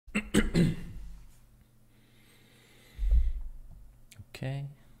Okay,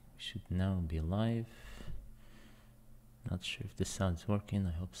 we should now be live. Not sure if the sound's working,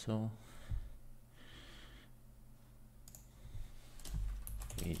 I hope so.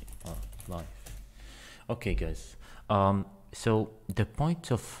 We are live. Okay guys, so the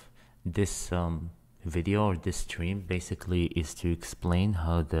point of this video or this stream basically is to explain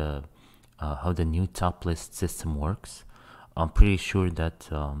how the new top list system works. I'm pretty sure that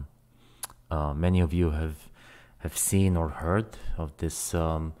many of you have seen or heard of this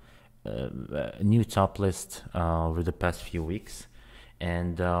new top list over the past few weeks,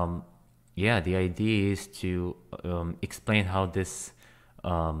 and yeah, the idea is to explain how this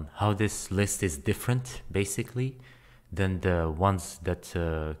list is different basically than the ones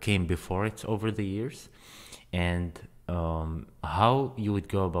that came before it over the years, and how you would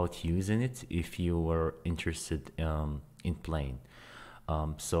go about using it if you were interested in playing.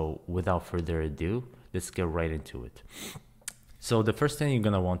 So without further ado, let's get right into it. So the first thing you're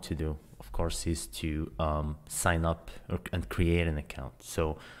gonna want to do, of course, is to sign up and create an account.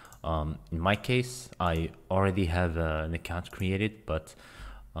 So in my case, I already have an account created, but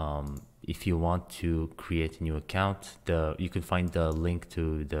if you want to create a new account, you can find the link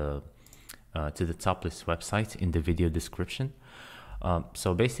to the top list website in the video description.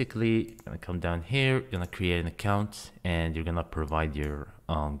 So basically, you're gonna come down here, you're gonna create an account, and you're gonna provide your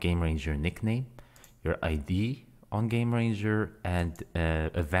GameRanger nickname, your ID on GameRanger, and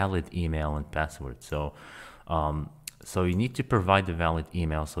a valid email and password. So you need to provide a valid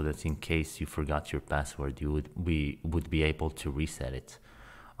email so that in case you forgot your password, we would be able to reset it.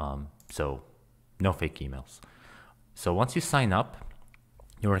 So no fake emails. So once you sign up,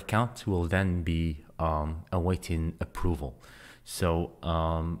 your account will then be awaiting approval. So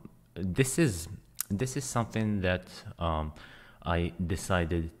this is something that I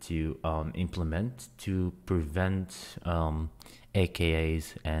decided to implement to prevent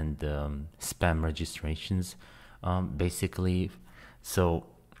AKAs and spam registrations, basically. So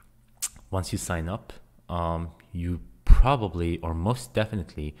once you sign up, you probably or most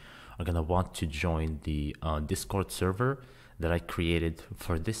definitely are gonna want to join the Discord server that I created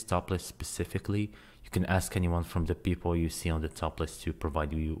for this top list specifically. You can ask anyone from the people you see on the top list to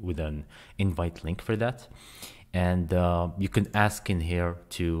provide you with an invite link for that. And you can ask in here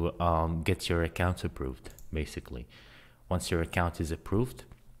to get your account approved, basically. Once your account is approved,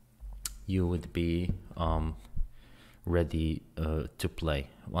 you would be ready to play.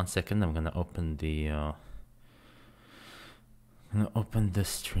 1 second, I'm gonna open the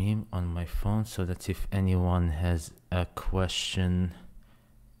stream on my phone so that if anyone has a question,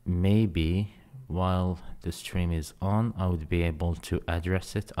 maybe while the stream is on, I would be able to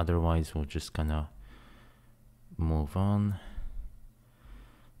address it. Otherwise, we're just gonna move on.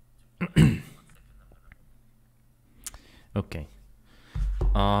 Okay.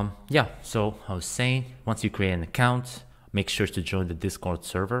 Yeah, so I was saying, once you create an account, make sure to join the Discord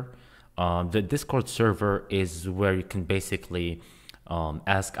server. The Discord server is where you can basically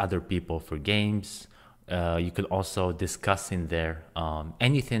ask other people for games. You could also discuss in there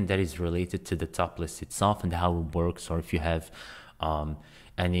anything that is related to the top list itself and how it works, or if you have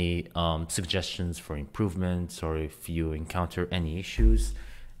any suggestions for improvements, or if you encounter any issues.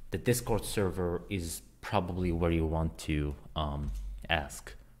 The Discord server is probably where you want to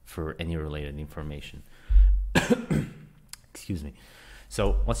ask for any related information. Excuse me.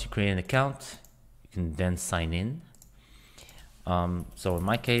 So once you create an account, you can then sign in. So in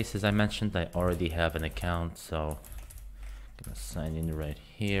my case, as I mentioned, I already have an account, so I'm gonna sign in right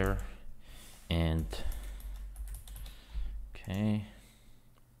here. And okay.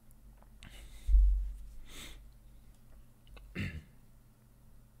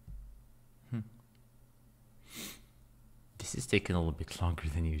 This is taking a little bit longer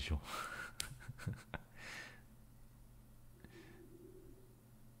than usual.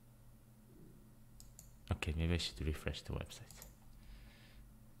 Okay, maybe I should refresh the website.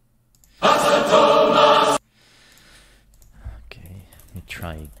 Okay, let me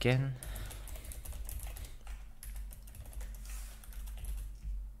try again.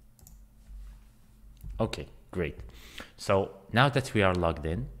 Okay, great. So now that we are logged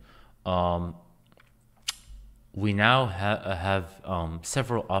in, we now have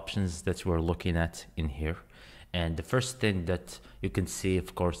several options that we're looking at in here. And the first thing that you can see,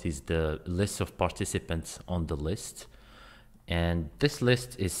 of course, is the list of participants on the list. And this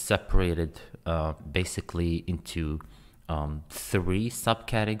list is separated basically into 3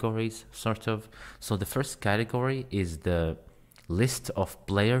 subcategories, sort of. So the first category is the list of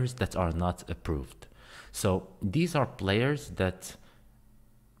players that are not approved. So these are players that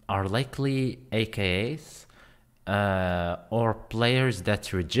are likely AKAs, or players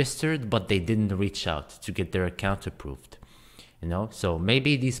that registered but they didn't reach out to get their account approved. You know, so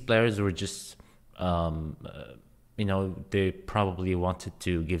maybe these players were just you know, they probably wanted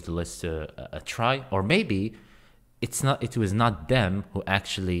to give the list a try, or maybe it was not them who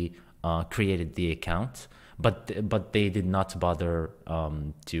actually created the account, but they did not bother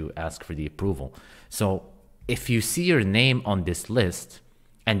to ask for the approval. So if you see your name on this list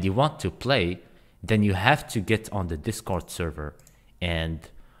and you want to play, then you have to get on the Discord server, and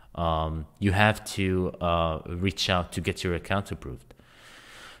you have to reach out to get your account approved.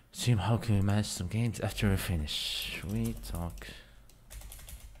 Stream, how can we manage some games after we finish? We talk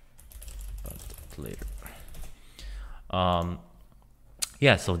about that later.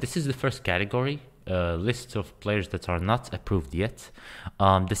 Yeah, so this is the first category, list of players that are not approved yet.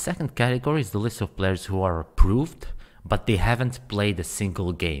 The second category is the list of players who are approved, but they haven't played a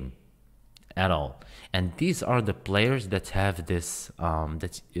single game at all. And these are the players that have this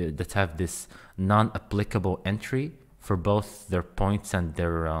that have this non-applicable entry for both their points and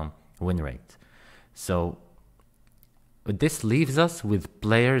their win rate. So this leaves us with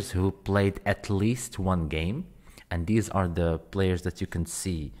players who played at least one game, and these are the players that you can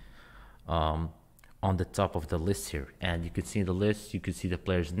see on the top of the list here. And you can see the list, you can see the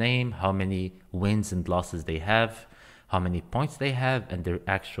player's name, how many wins and losses they have, how many points they have, and their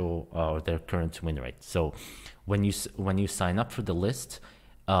actual or their current win rate. So when you sign up for the list,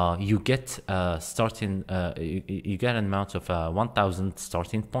 you get starting you get an amount of 1,000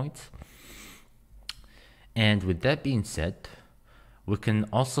 starting points. And with that being said, we can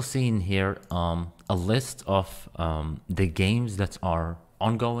also see in here a list of the games that are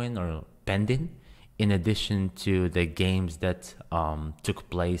ongoing or pending, in addition to the games that took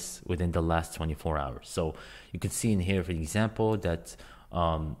place within the last 24 hours. So you can see in here, for example, that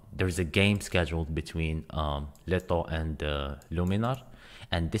there's a game scheduled between Leto and Luminar,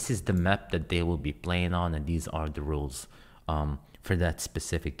 and this is the map that they will be playing on, and these are the rules for that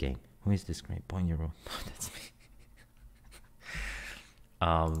specific game. Who is this great boy in your room? That's me.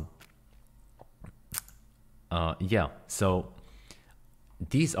 Yeah, so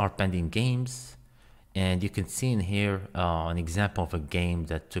these are pending games, and you can see in here an example of a game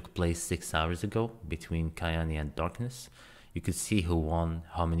that took place 6 hours ago between Kayani and Darkness. You can see who won,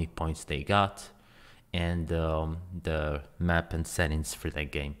 how many points they got, and the map and settings for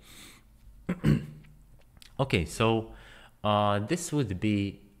that game. Okay, so this would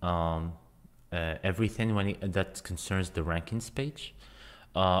be everything that concerns the rankings page.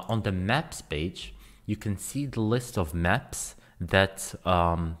 On the maps page, you can see the list of maps that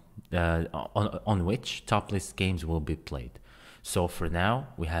on which top list games will be played. So for now,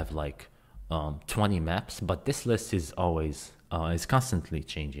 we have like 20 maps, but this list is always is constantly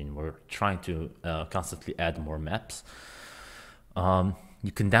changing. We're trying to constantly add more maps.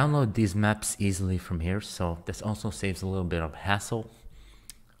 You can download these maps easily from here, so this also saves a little bit of hassle.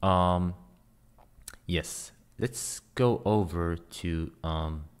 Yes, let's go over to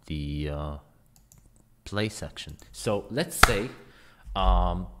the play section. So let's say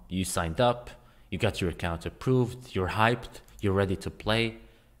you signed up, you got your account approved, you're hyped, you're ready to play.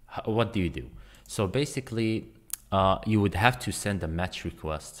 What do you do? So basically, you would have to send a match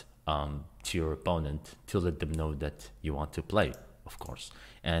request to your opponent to let them know that you want to play, of course.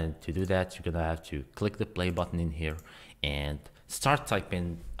 And to do that, you're gonna have to click the play button in here and start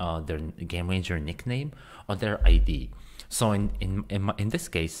typing their Game Ranger nickname or their ID. So in this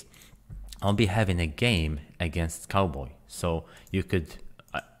case, I'll be having a game against Cowboy. So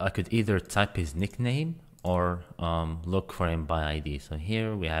I could either type his nickname or look for him by ID. So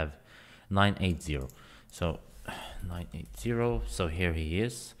here we have 980. So 980. So here he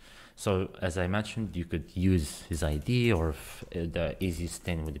is. So as I mentioned, you could use his ID, or the easiest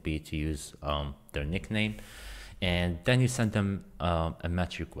thing would be to use their nickname, and then you send them a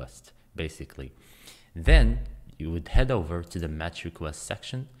match request, basically. Then you would head over to the match request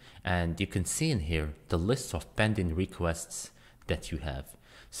section, and you can see in here the list of pending requests that you have.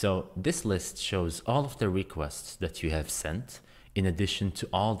 So this list shows all of the requests that you have sent, in addition to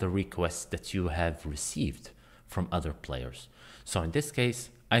all the requests that you have received from other players. So in this case,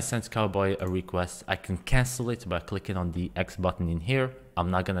 I sent Cowboy a request. I can cancel it by clicking on the X button in here.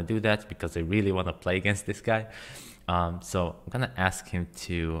 I'm not gonna do that because I really want to play against this guy. So I'm gonna ask him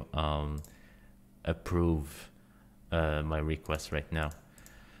to approve my request right now.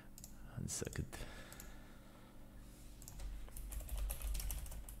 1 second.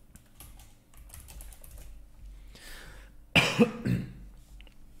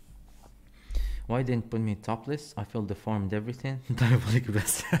 Why didn't put me topless? I feel deformed everything. Diabolic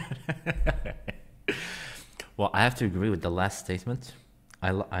bastard. Well, I have to agree with the last statement.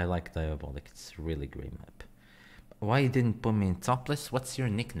 I like Diabolic. It's a really great map. Why you didn't put me in top list? What's your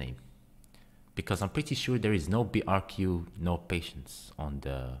nickname? Because I'm pretty sure there is no BRQ, no patience on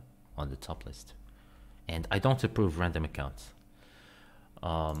the top list, and I don't approve random accounts.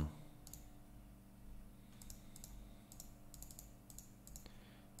 Um,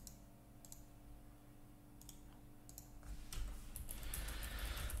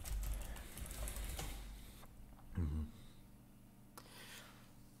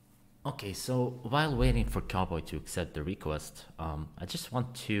 Okay, so while waiting for Cowboy to accept the request, I just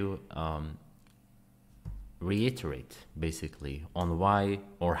want to reiterate basically on why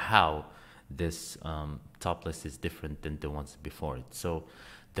or how this top list is different than the ones before it. So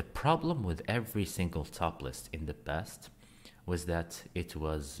the problem with every single top list in the past was that it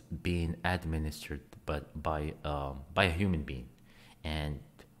was being administered by a human being, and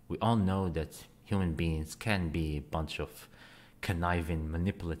we all know that human beings can be a bunch of conniving,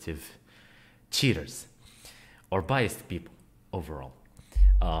 manipulative cheaters or biased people overall.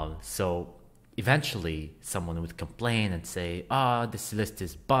 So eventually someone would complain and say, this list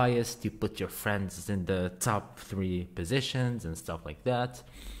is biased, you put your friends in the top 3 positions and stuff like that.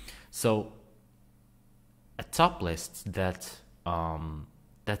 So a top list that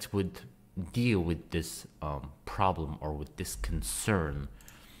would deal with this problem or with this concern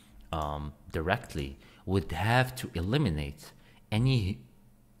directly would have to eliminate any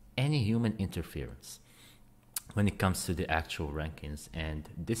human interference when it comes to the actual rankings, and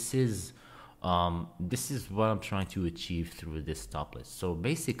this is what I'm trying to achieve through this top list. So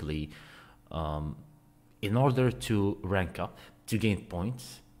basically, in order to rank up, to gain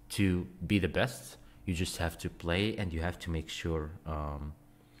points, to be the best, you just have to play and you have to make sure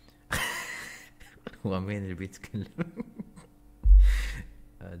وعمين اللي بيتكلم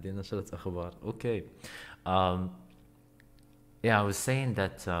دي نشرة أخبار. Okay. Yeah, I was saying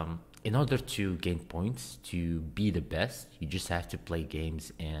that in order to gain points, to be the best, you just have to play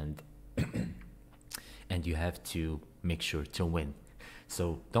games and and you have to make sure to win.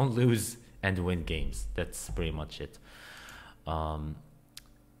 So don't lose and win games. That's pretty much it.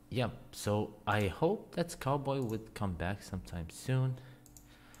 Yeah, so I hope that Cowboy would come back sometime soon.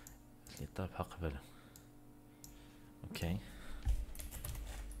 Okay.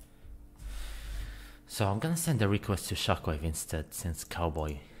 So I'm gonna send a request to Shockwave instead, since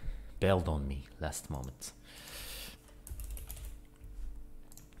Cowboy bailed on me last moment.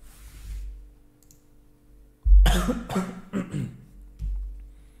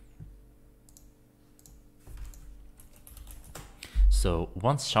 So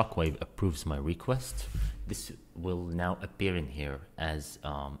once Shockwave approves my request, this will now appear in here as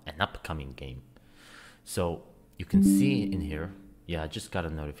an upcoming game. So you can see in here, yeah, I just got a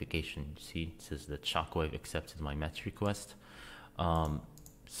notification. See, it says that Shockwave accepted my match request.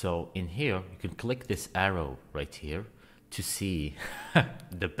 So in here, you can click this arrow right here to see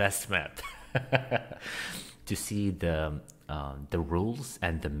the best map, to see the rules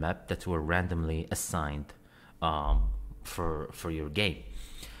and the map that were randomly assigned for your game.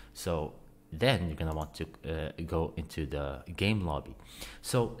 So then you're gonna want to go into the game lobby.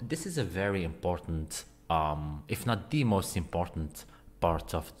 So this is a very important, if not the most important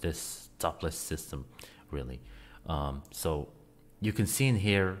part of this top list system, really. So you can see in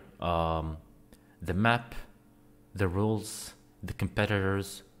here the map, the rules, the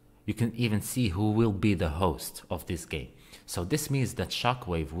competitors. You can even see who will be the host of this game. So this means that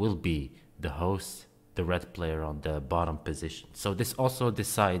Shockwave will be the host, the red player on the bottom position. So this also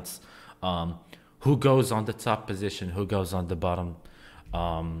decides who goes on the top position, who goes on the bottom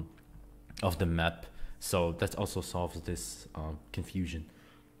of the map. So that also solves this confusion.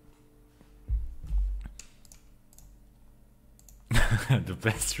 The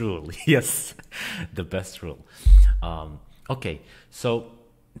best rule, yes, the best rule. Okay, so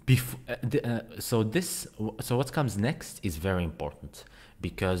so what comes next is very important,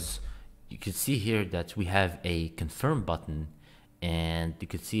 because you can see here that we have a confirm button, and you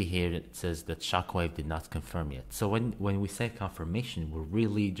can see here it says that Shockwave did not confirm yet. So when we say confirmation, we're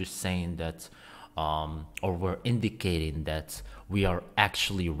really just saying that or we're indicating that we are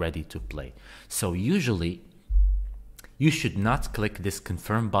actually ready to play. So usually you should not click this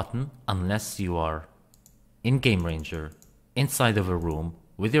confirm button unless you are in Game Ranger, inside of a room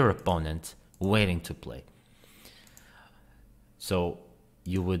with your opponent, waiting to play. So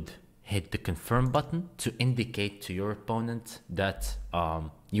you would hit the confirm button to indicate to your opponent that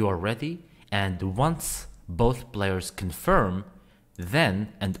you are ready, and once both players confirm,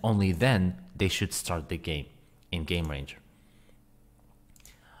 then and only then they should start the game in Game Ranger.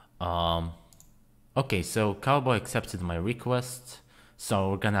 Okay, so Cowboy accepted my request, so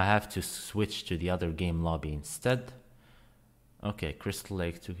we're gonna have to switch to the other game lobby instead. Okay, Crystal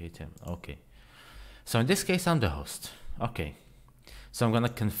Lake 2K10. Okay, so in this case I'm the host. Okay, so I'm gonna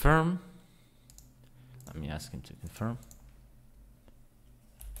confirm. Let me ask him to confirm.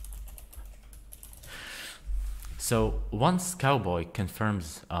 So once Cowboy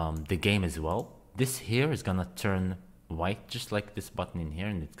confirms the game as well, this here is gonna turn white, just like this button in here,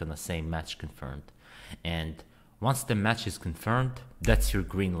 and it's gonna say match confirmed. And once the match is confirmed, that's your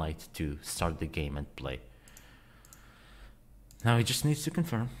green light to start the game and play. Now he just needs to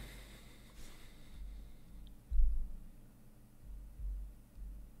confirm.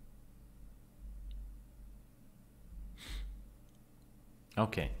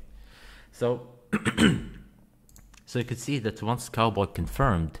 Okay, so so you can see that once Cowboy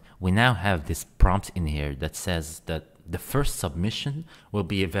confirmed, we now have this prompt in here that says that the first submission will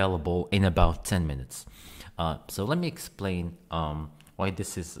be available in about 10 minutes. So let me explain why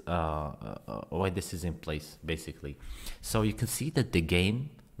this is in place, basically. So you can see that the game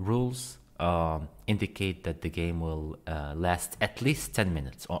rules indicate that the game will last at least 10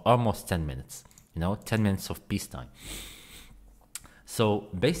 minutes or almost 10 minutes, 10 minutes of peacetime. So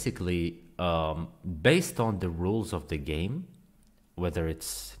basically, based on the rules of the game, whether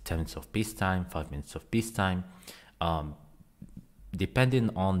it's 10 minutes of peacetime, 5 minutes of peacetime, depending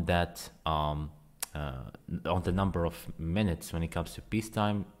on that, on the number of minutes when it comes to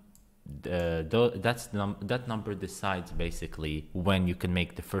peacetime, that number decides basically when you can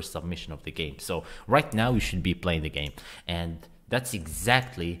make the first submission of the game. So right now you should be playing the game, and that's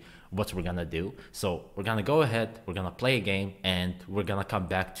exactly what we're gonna do. So we're gonna go ahead, we're gonna play a game, and we're gonna come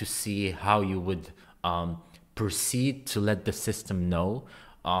back to see how you would proceed to let the system know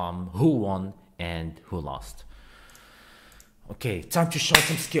who won and who lost. Okay, time to show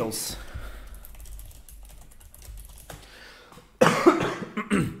some skills.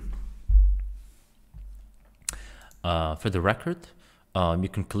 For the record, you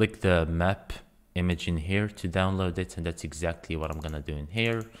can click the map image in here to download it, and that's exactly what I'm gonna do in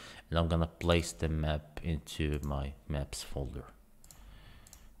here. And I'm gonna place the map into my maps folder.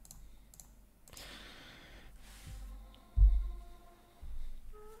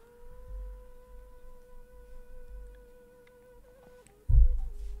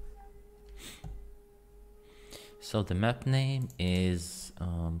 So the map name is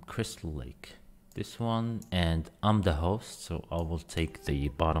Crystal Lake, this one, and I'm the host, so I will take the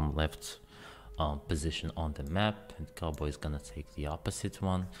bottom left position on the map, and Cowboy is gonna take the opposite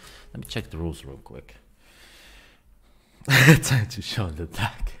one. Let me check the rules real quick. Time to show the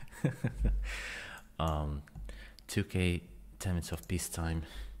tag. 2K, 10 minutes of peacetime,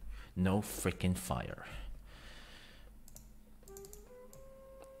 no freaking fire.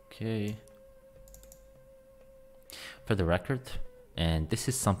 Okay. For the record, and this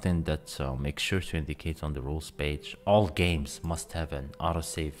is something that make sure to indicate on the rules page, all games must have an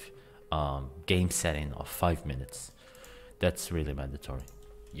autosave game setting of 5 minutes. That's really mandatory.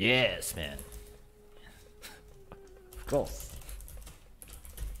 Yes, man. Of course.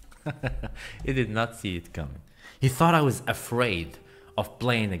 He did not see it coming. He thought I was afraid of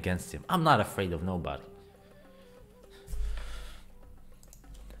playing against him. I'm not afraid of nobody.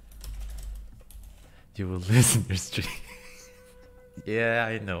 You will lose in your stream. Yeah,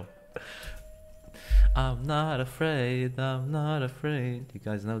 I know. I'm not afraid, I'm not afraid. You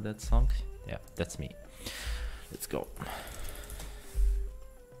guys know that song? Yeah, that's me. Let's go.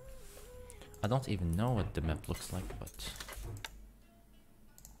 I don't even know what the map looks like, but...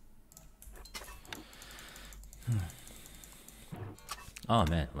 Oh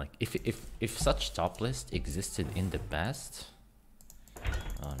man, like if such top list existed in the past,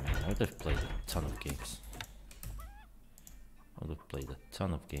 oh man, I would have played a ton of games. I would have played a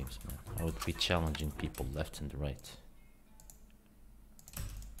ton of games, man. I would be challenging people left and right.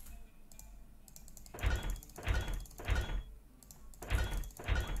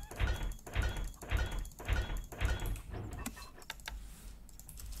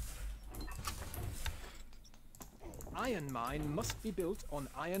 Iron mine must be built on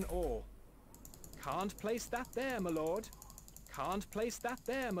iron ore. Can't place that there, my lord. Can't place that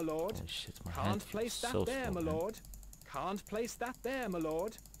there, my lord. Holy shit, my Can't hand place feels that so there, slow, my man. lord. Can't place that there, my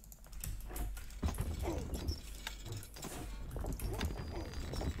lord.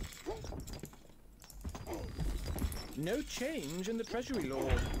 No change in the treasury,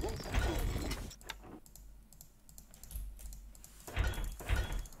 lord.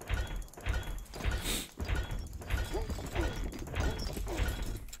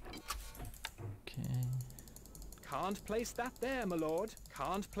 Okay. Can't place that there, my lord.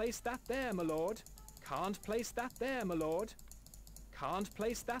 Can't place that there, my lord. Can't place that there, my lord. Can't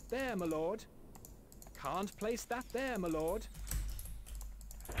place that there, my lord. Can't place that there, my lord.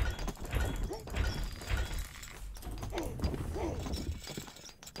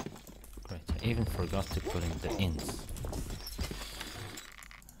 Great, I even forgot to put in the inns.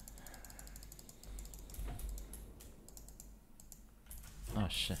 Oh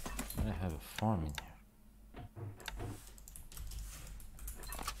shit, I have a farm in here.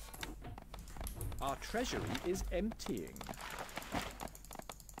 Our treasury is emptying.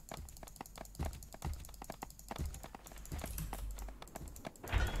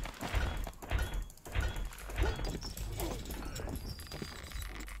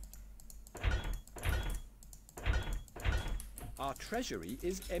 Our treasury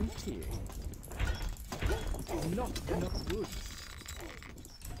is emptying. Not enough goods.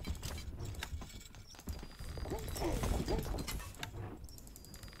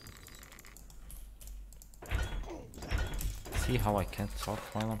 See how I can't talk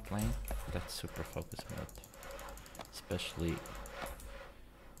while I'm playing? That's super focus mode. Especially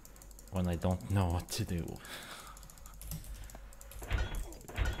when I don't know what to do.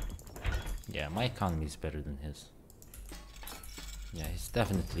 Yeah, my economy is better than his. Yeah, he's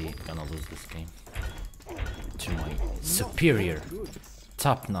definitely gonna lose this game to my superior,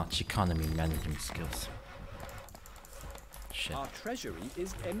 top-notch economy management skills. Shit. Our treasury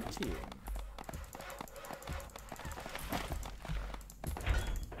is emptying.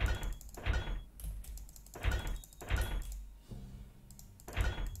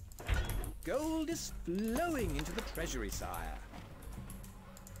 Gold is flowing into the treasury, sire.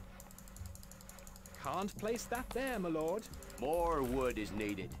 Can't place that there, my lord. More wood is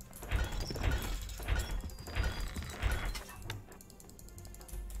needed.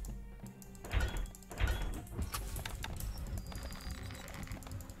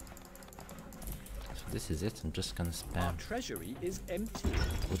 So this is it, I'm just gonna Our spam treasury is empty.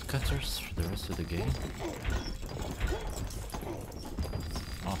 woodcutters for the rest of the game.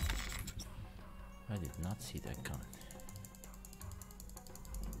 Oh, I did not see that coming.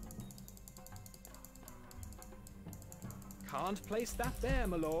 Can't place that there,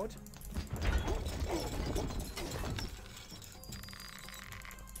 my lord.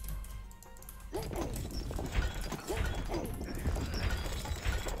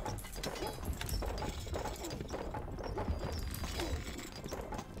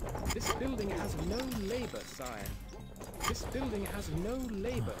 This building has no labor, sire. This building has no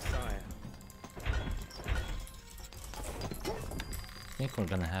labor, sire. I think we're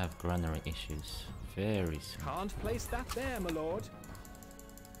gonna have granary issues very soon. Can't place that there, my lord.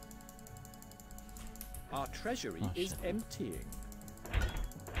 Our treasury Oh, is shit. emptying.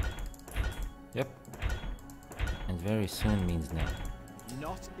 Yep. And very soon means now.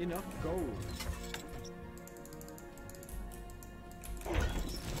 Not enough gold.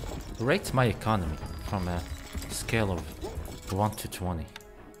 Rate my economy from a scale of 1 to 20.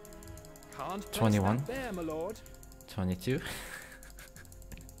 Can't place 21. that there, my lord. 22?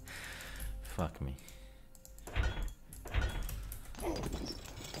 Fuck me.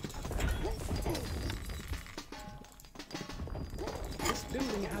 This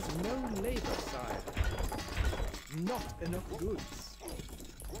building has no labor, sire. Not enough goods.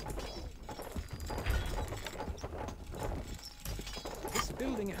 This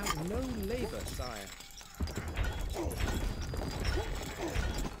building has no labor, sire.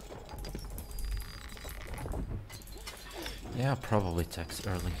 Yeah, probably tax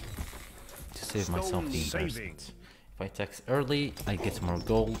early to save myself the Stone embarrassment. If I tax early, I get more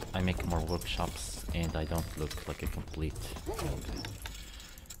gold, I make more workshops, and I don't look like a complete.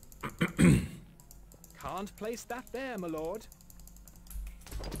 Can't place that there, my lord.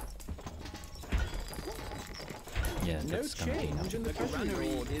 Yeah, No that's gonna be enough. change in the treasury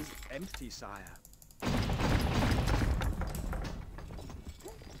is empty, sire.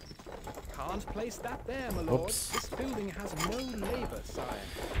 Can't place that there, my lord. Oops. This building has no labor, sire.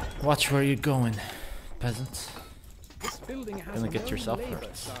 Watch where you're going, peasant. This building has Gonna get no yourself labor,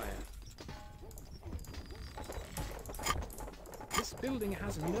 hurt. sire. This building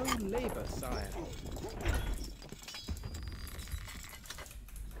has no labor, sire.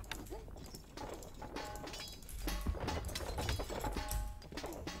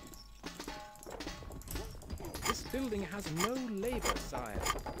 This building has no labor, sire.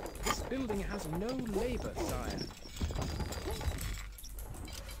 This building has no labor, sire.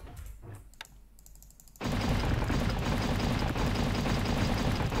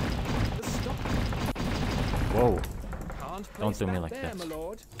 The stock Whoa. can't place Don't do me that like there, that. my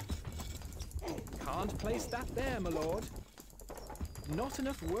lord. Can't place that there, my lord. Not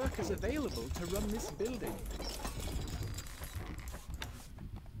enough workers available to run this building.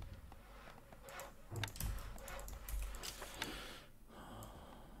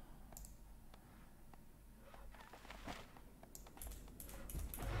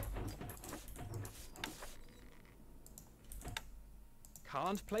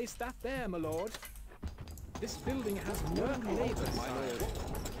 Can't place that there, my lord. This building has no neighbors, my lord.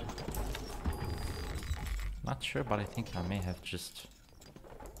 Not sure, but I think I may have just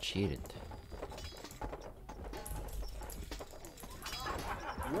cheated.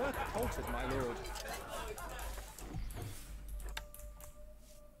 Work halted, my lord.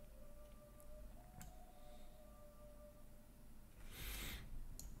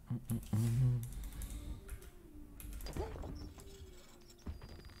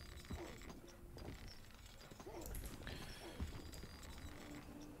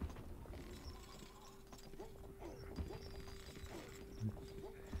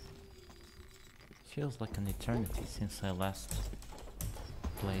 Feels like an eternity since I last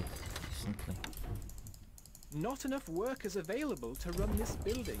played recently. Not enough workers available to run this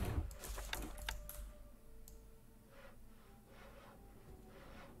building.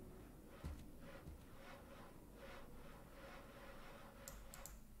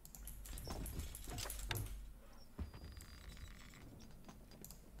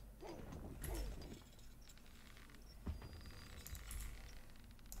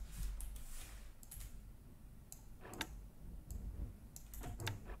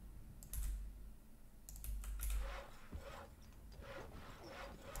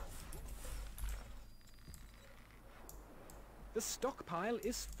 The stockpile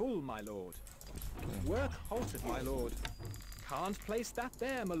is full, my lord. Work halted, my lord. Can't place that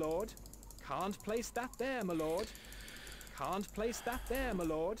there, my lord. Can't place that there, my lord. Can't place that there, my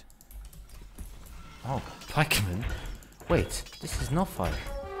lord. Oh, pikeman. Wait, this is no fire.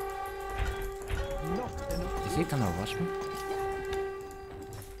 Not enough. Is he gonna rush me?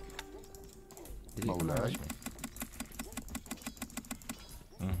 Is he gonna Moulay. rush me?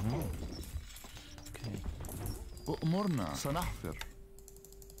 Okay. أؤمرنا سنحفر.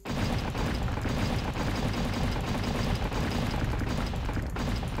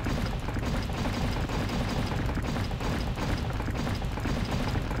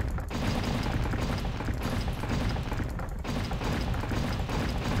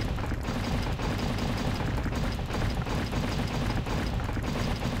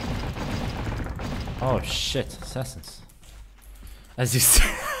 Oh shit, assassins. As you see.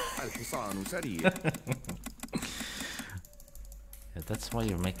 الحصان سريع. Yeah, that's why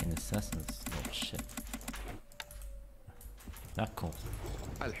you're making assassins. Oh shit. Not cool.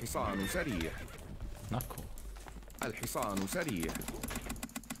 الحصان سريع. Not cool. الحصان سريع.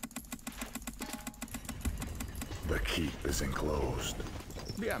 The keep is enclosed.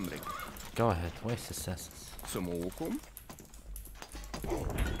 بأمرك. Go ahead, waste assassins. سموكم.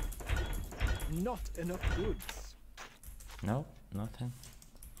 Not enough goods. No, nothing.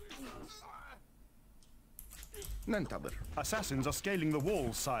 ننتظر. Assassins are scaling the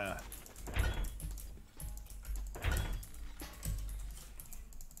walls, sire.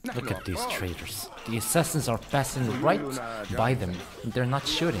 Look at these traitors. The assassins are passing right by them. They're not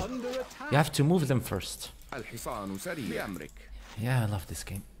shooting. Under attack. You have to move them first. الحصان سريع. بأمرك. Yeah, I love this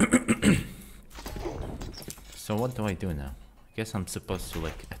game. So what do I do now? I guess I'm supposed to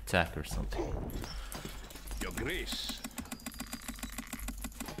like attack or something. Your Grace.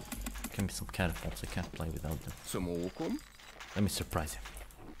 Give me some catapults. I can't play without them. سموكم. Let me surprise him.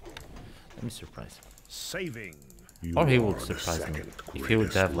 Let me surprise him. Saving. You Or he are will the surprise me. second If he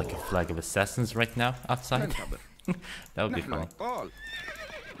would greatest have like a lord. flag of assassins right now outside, ننتظر. that would be نحن funny. أبطال.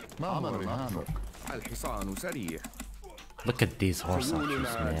 ما هو رهانك؟ الحصان سريع. Look at these horse archers,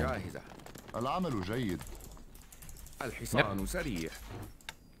 خيولنا man. جاهزة. العمل جيد. الحصان سريع.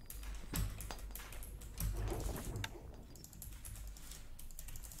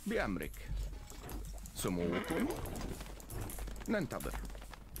 بأمرك. سموكم. ننتظر.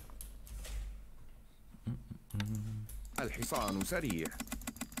 الحصان سريع.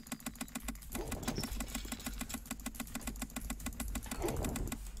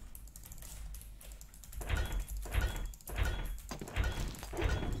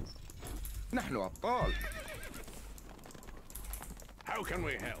 نحن أبطال. How can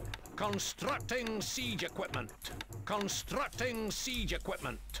we help? Constructing siege equipment. Constructing siege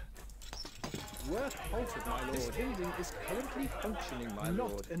equipment. Work halted, my lord. This building is currently functioning, my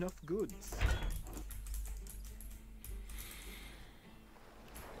lord. Not enough goods.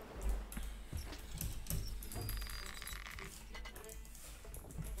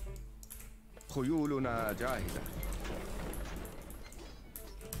 خيولنا جاهزة.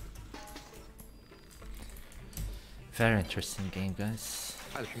 Very interesting game, guys.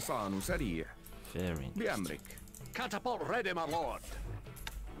 الحصان سريع. Very interesting. بأمرك. Catapult ready, my lord.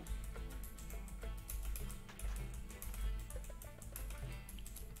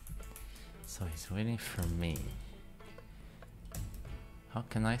 So he's waiting for me. How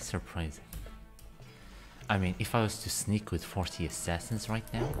can I surprise him? I mean, if I was to sneak with 40 assassins right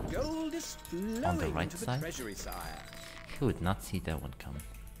now, Gold is flowing on the right into the side, treasury, sire. he would not see that one coming.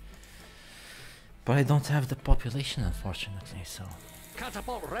 But I don't have the population, unfortunately, so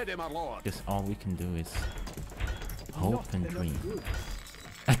Catapult ready, my lord. guess all we can do is hope Not and enough dream. goods.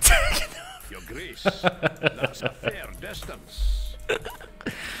 Attack! Your grace. That's a fair distance.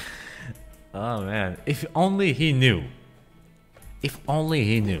 Oh man, if only he knew. If only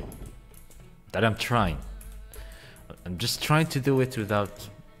he knew that I'm trying. I'm just trying to do it without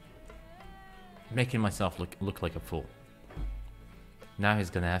making myself look like a fool. Now he's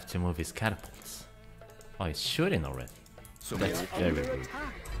gonna have to move his catapults. Oh, he's shooting already. سموكم. That's very rude.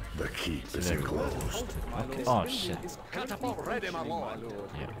 The keep is Very enclosed. Okay. Oh shit. Catapult ready, my lord.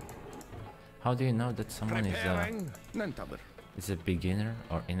 Yeah. How do you know that someone Preparing. ننتظر. is a beginner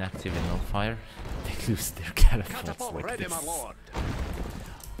or inactive in no fire? They lose their catapults Catapult like ready, this. my lord. Oh,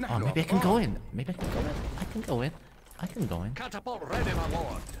 نحن maybe I can أبطال. go in. Maybe I can go in. I can go in. I can go in. Catapult ready, my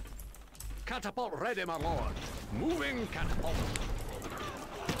lord. Catapult ready, my lord. Moving catapult.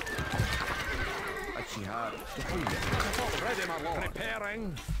 الشهاب تحية. Catapult ready, my lord. Preparing.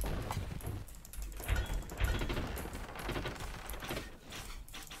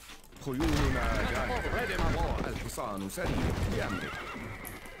 خيولنا جاهزة. Catapult ready, my lord. الحصان سريع. بأمرك.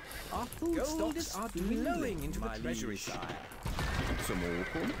 Our food Gold stocks is are flowing dwindling into into the the treasury, treasury, sire. sire.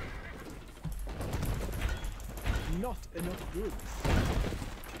 سموكم. Not enough goods.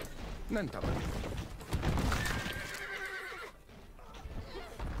 ننتظر.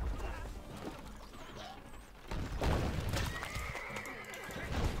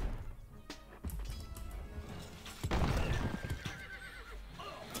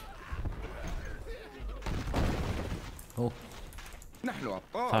 Oh, نحن thought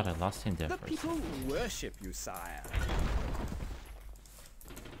أبطال. I lost him there The for a second. people worship you, sire.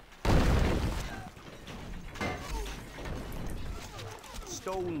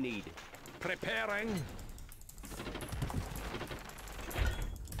 Stone needed. Preparing.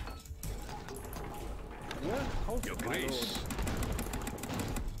 Work halted, Your my lord. grace.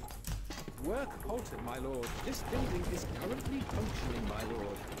 Work halted, my lord. This building is currently functioning, my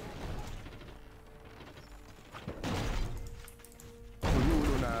lord.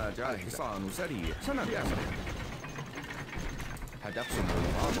 خيولنا جاهزة. الحصان سريع. سننتظر. هدف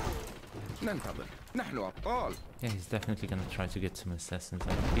سمو. ننتظر. نحن أبطال. Yeah, he's definitely gonna try to get some assassins.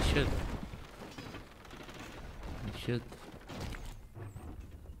 I think he should. He should.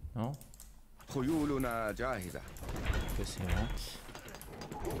 No? خيولنا جاهزة. Guess he won't.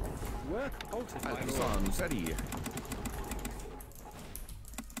 Work halted, my lord. الحصان سريع.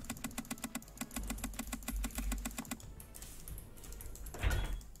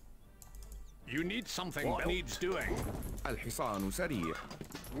 You need something what needs doing. الحصان سريع.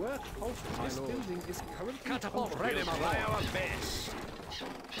 Work halted, my This lord. building is currently Catapult functioning, ready, my my lord. lord. Our best.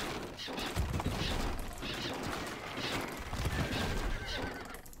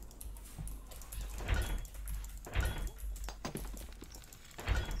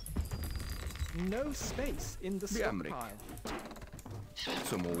 No space in the بأمرك. stockpile.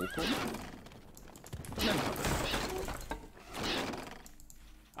 سموكم. ننتظر.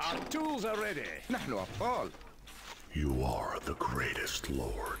 Our tools are ready. نحن أبطال. You are the greatest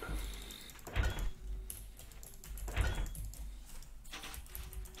lord.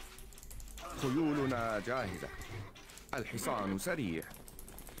 خيولنا جاهزة. الحصان سريع.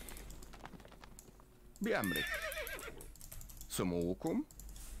 بأمرك. سموكم.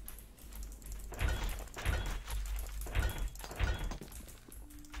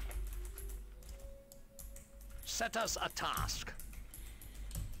 Set us a task.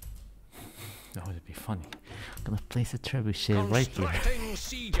 That would be funny. I'm gonna place a trebuchet right here. Constructing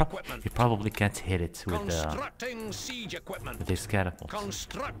siege equipment. He probably can't hit it with Constructing siege equipment. his catapults.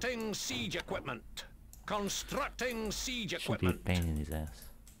 Constructing siege equipment. Constructing siege Should be a equipment. pain in his ass.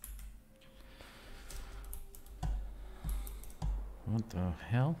 What the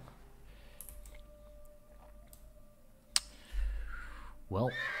hell? Well,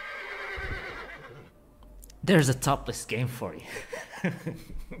 there's a topless game for you.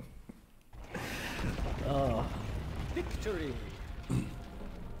 Victory!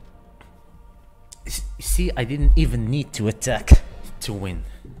 You see, I didn't even need to attack to win.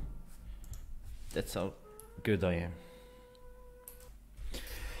 That's how good I am.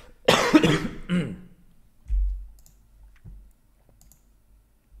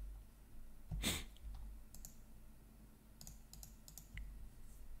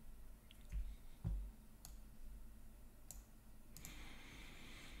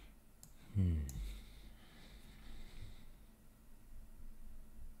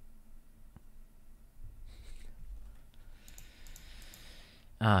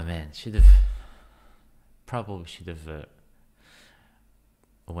 Ah man, probably should have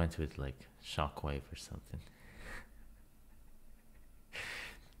went with like Shockwave or something.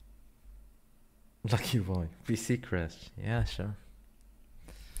 Lucky boy, PC crash. Yeah, sure.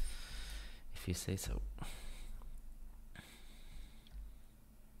 If you say so.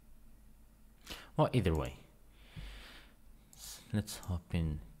 Well, either way, let's hop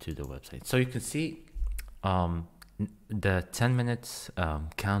into the website. So you can see the 10 minutes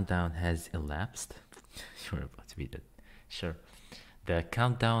countdown has elapsed. You're about to be dead. Sure. The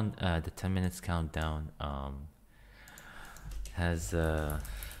countdown, the 10 minutes countdown has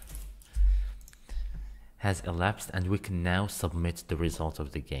elapsed, and we can now submit the result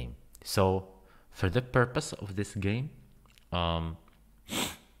of the game. So for the purpose of this game, I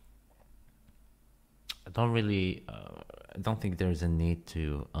don't think there's a need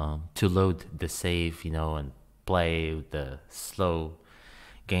to load the save, and play the slow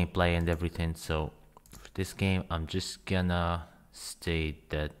gameplay and everything. So for this game, I'm just gonna state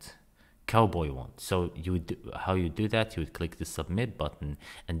that Cowboy won. So how you do that, you would click the submit button,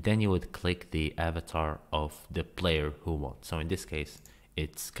 and then you would click the avatar of the player who won. So in this case,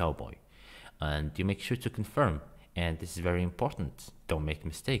 it's Cowboy, and you make sure to confirm. And this is very important. Don't make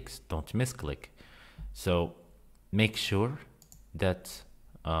mistakes. Don't misclick. So make sure that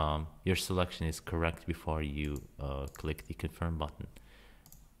your selection is correct before you click the confirm button.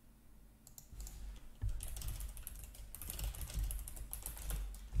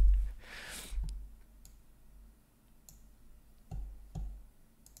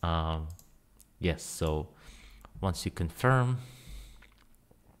 Yes, so once you confirm,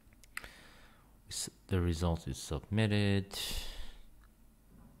 the result is submitted.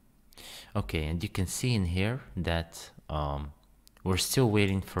 Okay, and you can see in here that we're still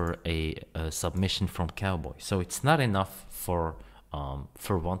waiting for a submission from Cowboy. So it's not enough for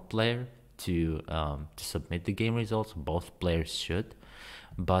one player to submit the game results. Both players should.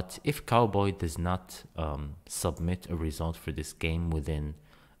 But if Cowboy does not submit a result for this game within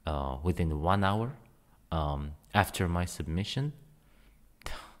 1 hour after my submission,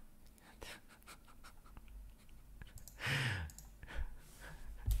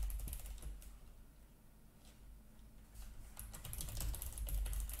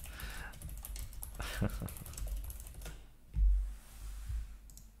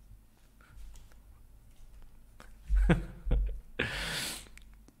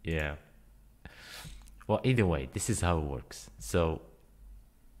 yeah. Well, either way, this is how it works. So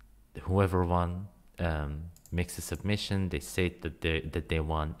whoever won makes a submission. They say that they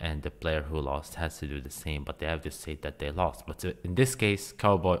won, and the player who lost has to do the same. But they have to say that they lost. But in this case,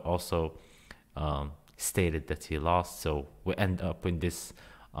 Cowboy also stated that he lost. So we end up in this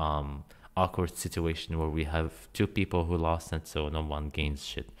awkward situation where we have two people who lost, and so no one gains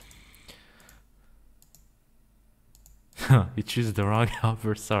shit. You choose the wrong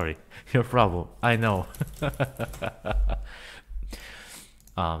helper. Sorry, your problem. I know.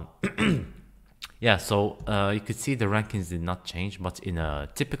 Yeah, so you could see the rankings did not change, but in a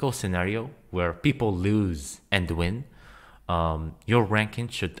typical scenario where people lose and win, your ranking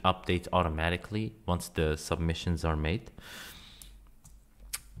should update automatically once the submissions are made,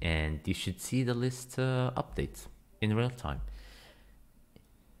 and you should see the list updates in real time.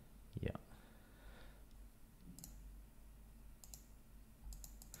 Yeah.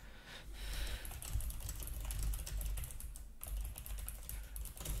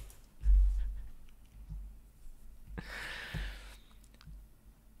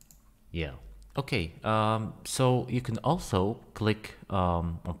 Yeah. Okay. So you can also click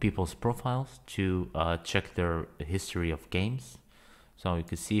on people's profiles to check their history of games. So you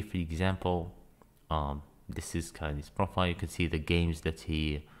can see, for example, this is kind of his profile. You can see the games that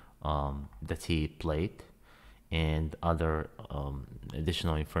he played, and other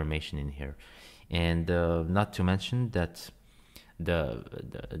additional information in here. And not to mention that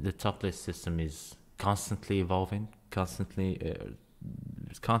the top list system is constantly evolving, constantly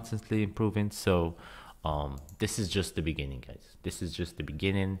improving. So this is just the beginning, guys. This is just the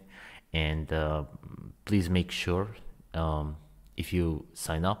beginning, and please make sure, if you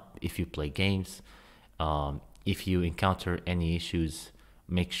sign up, if you play games, if you encounter any issues,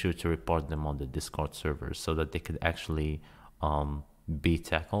 make sure to report them on the Discord server so that they could actually be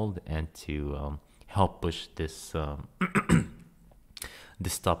tackled, and to help push this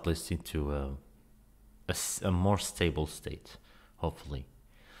this top list into a more stable state, hopefully.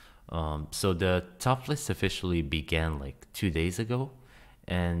 So the top list officially began like 2 days ago,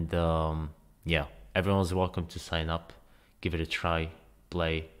 and yeah, everyone's welcome to sign up, give it a try,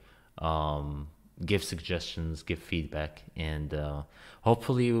 play, give suggestions, give feedback, and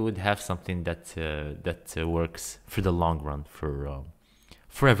hopefully we would have something that works for the long run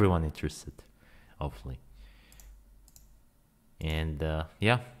for everyone interested, hopefully. And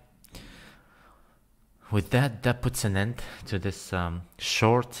yeah, with that puts an end to this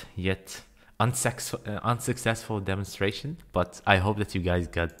short yet unsuccessful demonstration, but I hope that you guys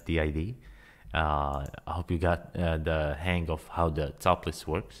got the idea. I hope you got the hang of how the top list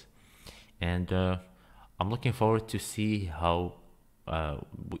works, and I'm looking forward to see how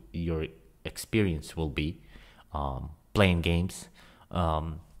your experience will be playing games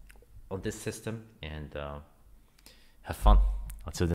on this system, and have fun.